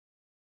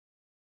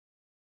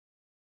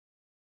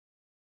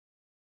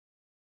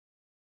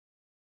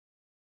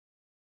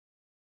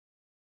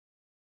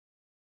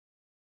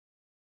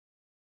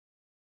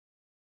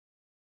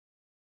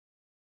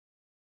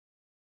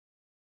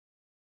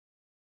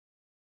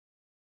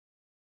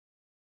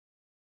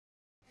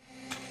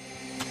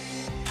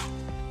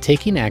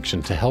taking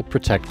action to help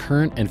protect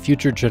current and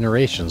future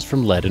generations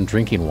from lead in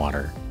drinking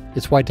water.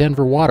 It's why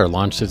Denver Water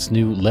launched its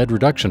new lead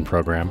reduction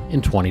program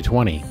in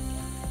 2020.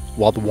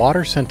 While the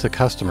water sent to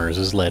customers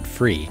is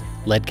lead-free,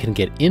 lead can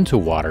get into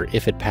water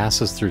if it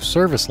passes through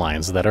service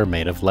lines that are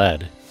made of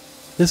lead.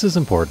 This is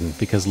important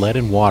because lead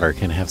in water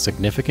can have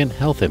significant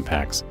health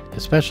impacts,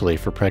 especially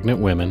for pregnant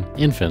women,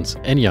 infants,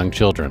 and young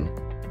children.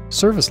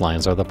 Service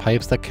lines are the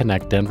pipes that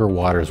connect Denver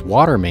Water's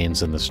water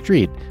mains in the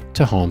street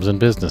to homes and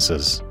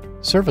businesses.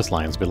 Service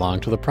lines belong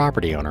to the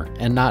property owner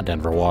and not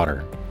Denver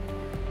Water.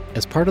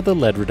 As part of the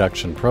lead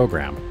reduction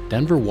program,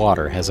 Denver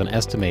Water has an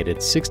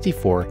estimated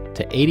 64,000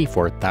 to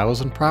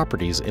 84,000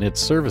 properties in its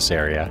service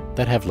area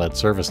that have lead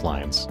service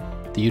lines.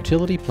 The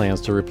utility plans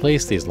to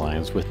replace these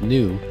lines with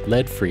new,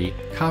 lead-free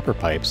copper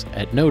pipes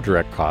at no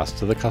direct cost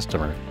to the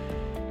customer.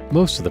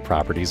 Most of the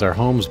properties are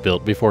homes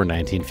built before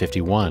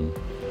 1951.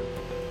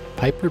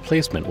 Pipe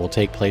replacement will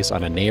take place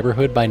on a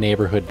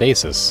neighborhood-by-neighborhood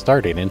basis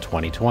starting in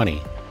 2020.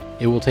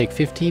 It will take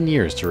 15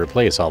 years to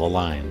replace all the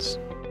lines.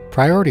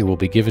 Priority will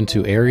be given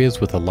to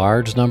areas with a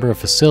large number of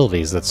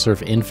facilities that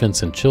serve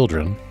infants and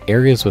children,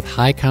 areas with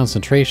high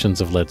concentrations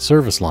of lead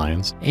service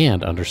lines,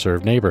 and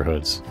underserved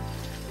neighborhoods.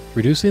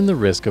 Reducing the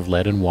risk of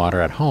lead in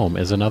water at home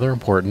is another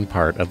important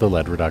part of the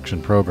lead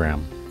reduction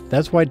program.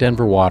 That's why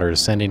Denver Water is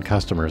sending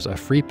customers a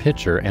free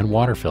pitcher and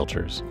water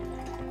filters.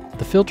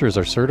 The filters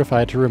are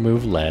certified to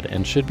remove lead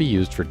and should be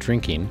used for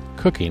drinking,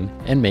 cooking,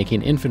 and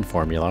making infant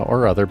formula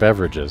or other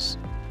beverages.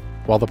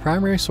 While the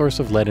primary source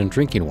of lead in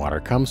drinking water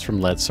comes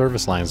from lead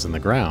service lines in the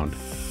ground,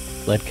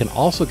 lead can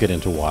also get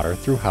into water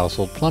through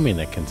household plumbing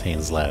that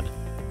contains lead.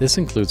 This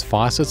includes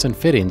faucets and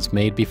fittings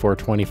made before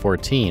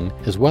 2014,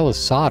 as well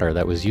as solder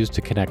that was used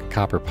to connect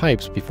copper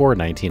pipes before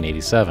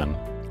 1987.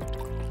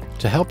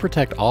 To help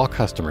protect all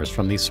customers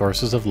from these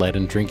sources of lead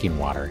in drinking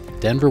water,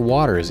 Denver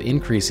Water is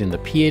increasing the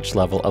pH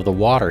level of the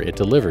water it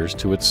delivers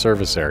to its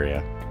service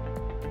area.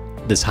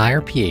 This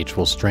higher pH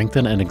will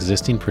strengthen an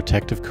existing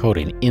protective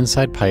coating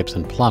inside pipes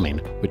and plumbing,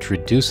 which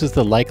reduces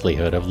the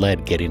likelihood of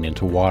lead getting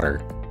into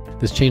water.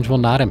 This change will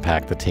not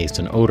impact the taste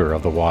and odor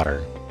of the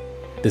water.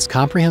 This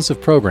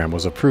comprehensive program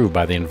was approved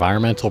by the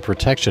Environmental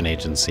Protection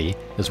Agency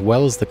as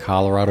well as the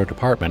Colorado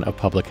Department of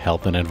Public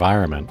Health and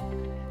Environment.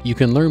 You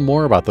can learn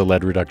more about the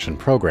lead reduction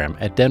program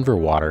at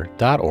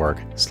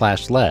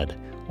denverwater.org/lead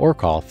or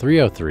call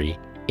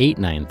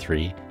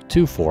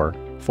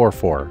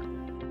 303-893-2444.